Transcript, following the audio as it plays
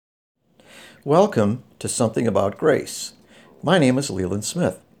Welcome to Something About Grace. My name is Leland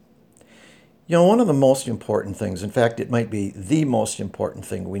Smith. One of the most important things, in fact, it might be the most important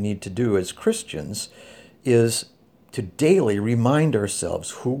thing we need to do as Christians, is to daily remind ourselves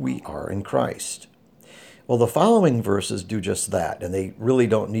who we are in Christ. Well, the following verses do just that, and they really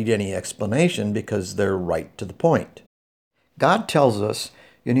don't need any explanation because they're right to the point. God tells us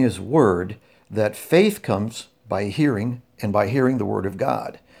in His Word that faith comes by hearing, and by hearing the Word of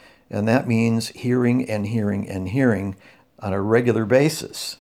God. And that means hearing and hearing and hearing on a regular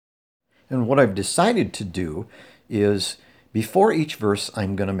basis. And what I've decided to do is, before each verse,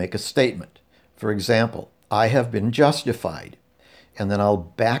 I'm going to make a statement. For example, I have been justified. And then I'll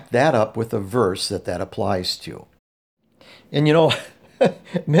back that up with a verse that applies to. And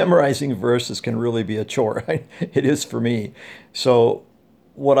memorizing verses can really be a chore. It is for me. So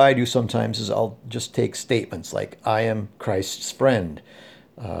what I do sometimes is I'll just take statements like, I am Christ's friend.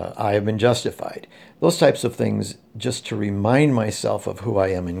 I have been justified. Those types of things just to remind myself of who I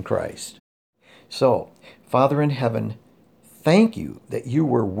am in Christ. So, Father in heaven, thank you that you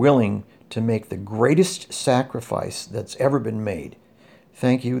were willing to make the greatest sacrifice that's ever been made.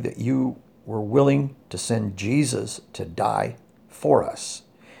 Thank you that you were willing to send Jesus to die for us.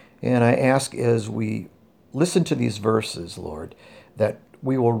 And I ask as we listen to these verses, Lord, that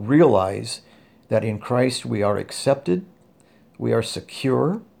we will realize that in Christ we are accepted, we are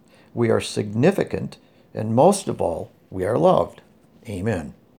secure, we are significant, and most of all, we are loved.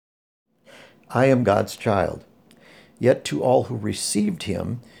 Amen. I am God's child. Yet to all who received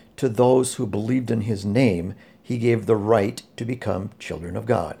him, to those who believed in his name, he gave the right to become children of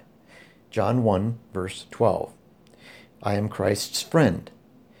God. John 1, verse 12. I am Christ's friend.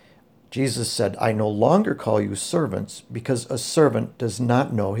 Jesus said, I no longer call you servants because a servant does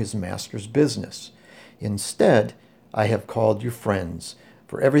not know his master's business. Instead, I have called you friends,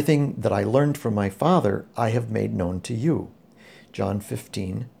 for everything that I learned from my Father I have made known to you. John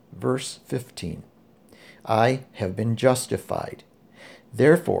 15, verse 15. I have been justified.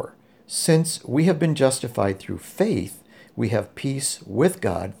 Therefore, since we have been justified through faith, we have peace with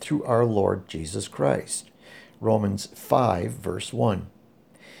God through our Lord Jesus Christ. Romans 5, verse 1.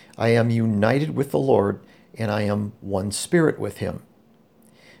 I am united with the Lord, and I am one spirit with him.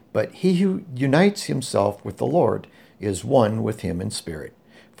 But he who unites himself with the Lord is one with him in spirit.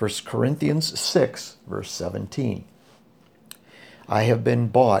 1 Corinthians 6, verse 17. I have been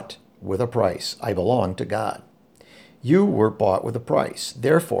bought with a price. I belong to God. You were bought with a price.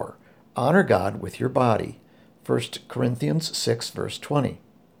 Therefore, honor God with your body. 1 Corinthians 6, verse 20.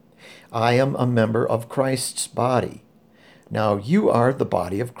 I am a member of Christ's body. Now you are the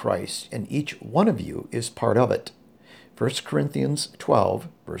body of Christ, and each one of you is part of it. 1 Corinthians 12,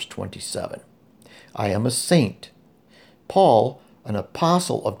 verse 27. I am a saint. Paul, an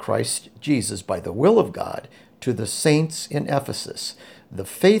apostle of Christ Jesus by the will of God, to the saints in Ephesus, the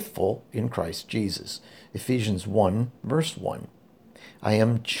faithful in Christ Jesus. Ephesians 1, verse 1. I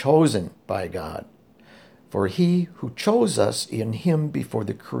am chosen by God. For he who chose us in him before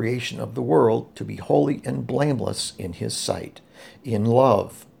the creation of the world to be holy and blameless in his sight, in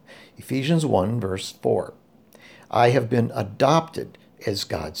love. Ephesians 1, verse 4. I have been adopted as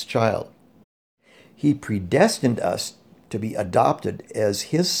God's child. He predestined us to be adopted as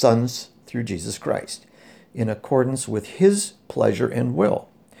his sons through Jesus Christ, in accordance with his pleasure and will.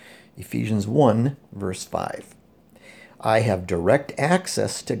 Ephesians 1, verse 5. I have direct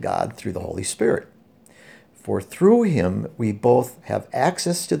access to God through the Holy Spirit. For through him we both have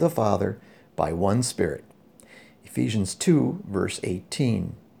access to the Father by one Spirit. Ephesians 2, verse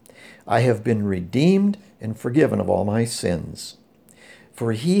 18. I have been redeemed and forgiven of all my sins.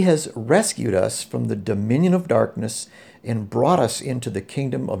 For he has rescued us from the dominion of darkness and brought us into the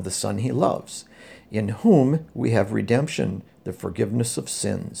kingdom of the Son he loves, in whom we have redemption, the forgiveness of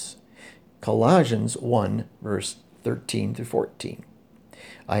sins. Colossians 1, verse 13 to 14.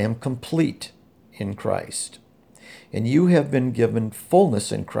 I am complete in Christ, and you have been given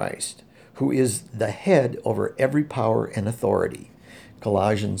fullness in Christ, who is the head over every power and authority.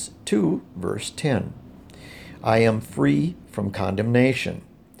 Colossians 2, verse 10. I am free from condemnation.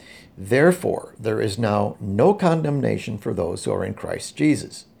 Therefore, there is now no condemnation for those who are in Christ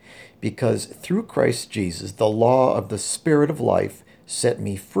Jesus, because through Christ Jesus, the law of the Spirit of life set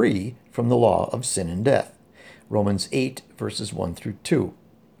me free from the law of sin and death. Romans 8, verses 1 through 2.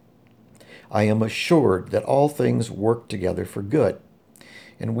 I am assured that all things work together for good.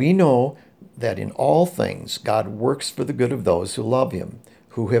 And we know that in all things God works for the good of those who love him,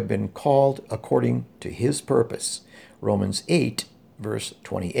 who have been called according to his purpose. Romans 8, verse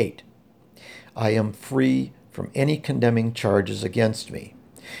 28. I am free from any condemning charges against me.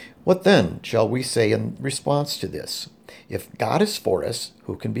 What then shall we say in response to this? If God is for us,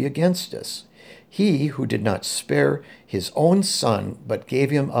 who can be against us? He who did not spare his own Son, but gave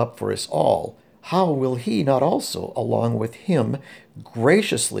him up for us all, how will he not also, along with him,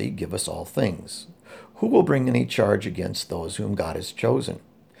 graciously give us all things? Who will bring any charge against those whom God has chosen?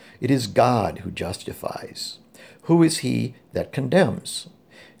 It is God who justifies. Who is he that condemns?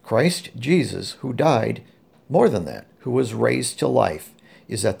 Christ Jesus, who died, more than that, who was raised to life,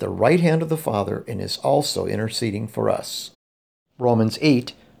 is at the right hand of the Father and is also interceding for us. Romans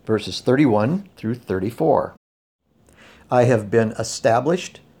 8, verses 31 through 34. I have been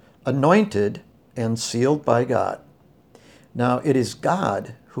established, anointed, and sealed by God. Now it is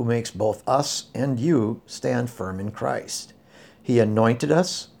God who makes both us and you stand firm in Christ. He anointed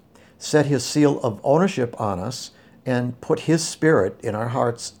us, set his seal of ownership on us, and put his Spirit in our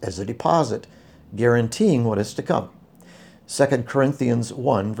hearts as a deposit, guaranteeing what is to come. 2 Corinthians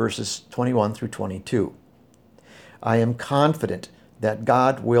 1, verses 21 through 22. I am confident that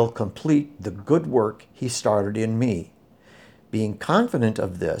God will complete the good work he started in me. Being confident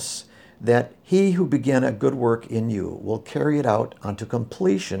of this, that he who began a good work in you will carry it out unto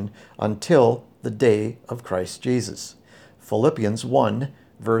completion until the day of Christ Jesus. Philippians 1,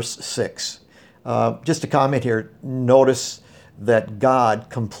 verse 6. Just a comment here. Notice that God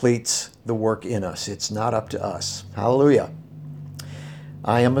completes the work in us. It's not up to us. Hallelujah.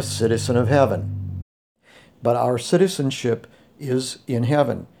 I am a citizen of heaven. But our citizenship is in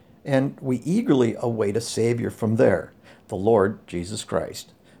heaven, and we eagerly await a Savior from there, the Lord Jesus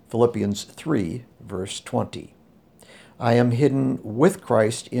Christ. Philippians 3, verse 20. I am hidden with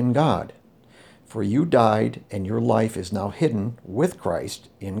Christ in God. For you died, and your life is now hidden with Christ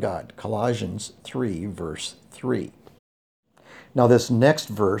in God. Colossians 3, verse 3. Now this next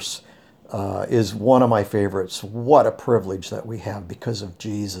verse is one of my favorites. What a privilege that we have because of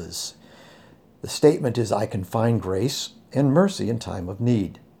Jesus. The statement is, I can find grace and mercy in time of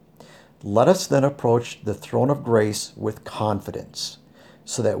need. Let us then approach the throne of grace with confidence,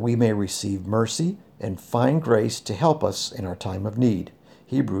 so that we may receive mercy and find grace to help us in our time of need.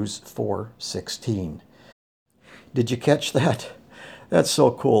 Hebrews 4:16. Did you catch that? That's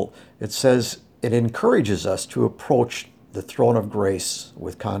so cool. It says it encourages us to approach the throne of grace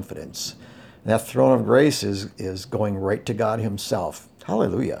with confidence. And that throne of grace is going right to God himself.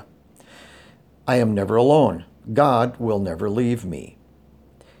 Hallelujah. I am never alone. God will never leave me.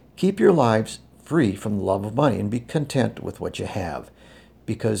 Keep your lives free from the love of money and be content with what you have,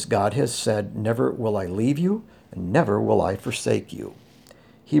 because God has said, never will I leave you, and never will I forsake you.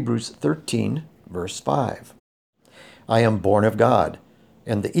 Hebrews 13, verse 5. I am born of God,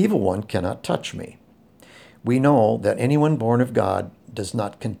 and the evil one cannot touch me. We know that anyone born of God does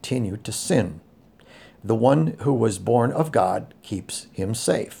not continue to sin. The one who was born of God keeps him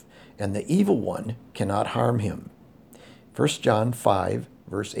safe, and the evil one cannot harm him. 1 John 5,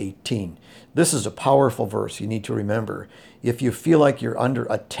 verse 18. This is a powerful verse you need to remember. If you feel like you're under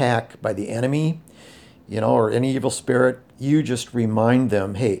attack by the enemy, or any evil spirit, you just remind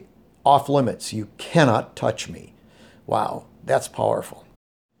them, hey, off limits, you cannot touch me. Wow, that's powerful.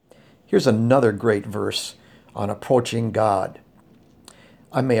 Here's another great verse on approaching God.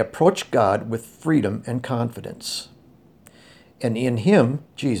 I may approach God with freedom and confidence. And in him,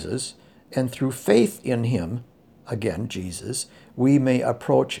 Jesus, and through faith in him, again, Jesus, we may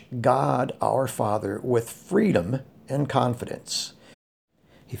approach God our Father with freedom and confidence.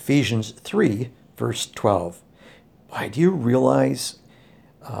 Ephesians 3, verse 12. Why, do you realize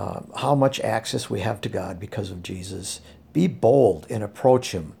how much access we have to God because of Jesus? Be bold and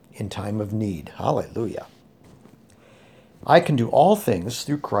approach him in time of need. Hallelujah. I can do all things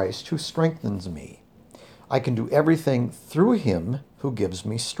through Christ who strengthens me. I can do everything through him who gives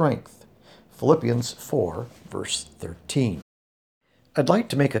me strength. Philippians 4, verse 13. I'd like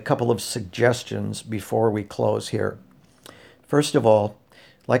to make a couple of suggestions before we close here. First of all,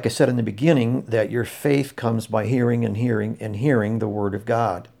 like I said in the beginning, that your faith comes by hearing and hearing and hearing the Word of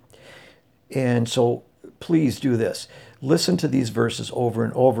God. And so please do this. Listen to these verses over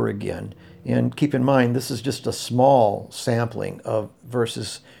and over again. And keep in mind, this is just a small sampling of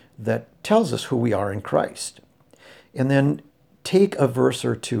verses that tells us who we are in Christ. And then take a verse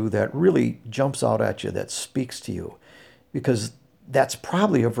or two that really jumps out at you, that speaks to you, because that's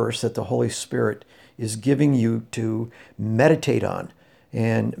probably a verse that the Holy Spirit is giving you to meditate on.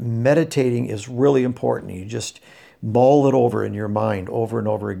 And meditating is really important. You just mull it over in your mind over and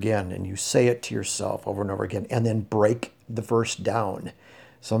over again, and you say it to yourself over and over again, and then break the verse down.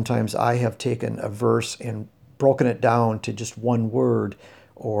 Sometimes I have taken a verse and broken it down to just one word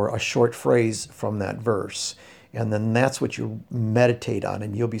or a short phrase from that verse. And then that's what you meditate on,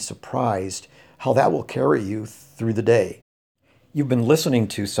 and you'll be surprised how that will carry you through the day. You've been listening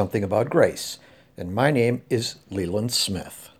to Something About Grace, and my name is Leland Smith.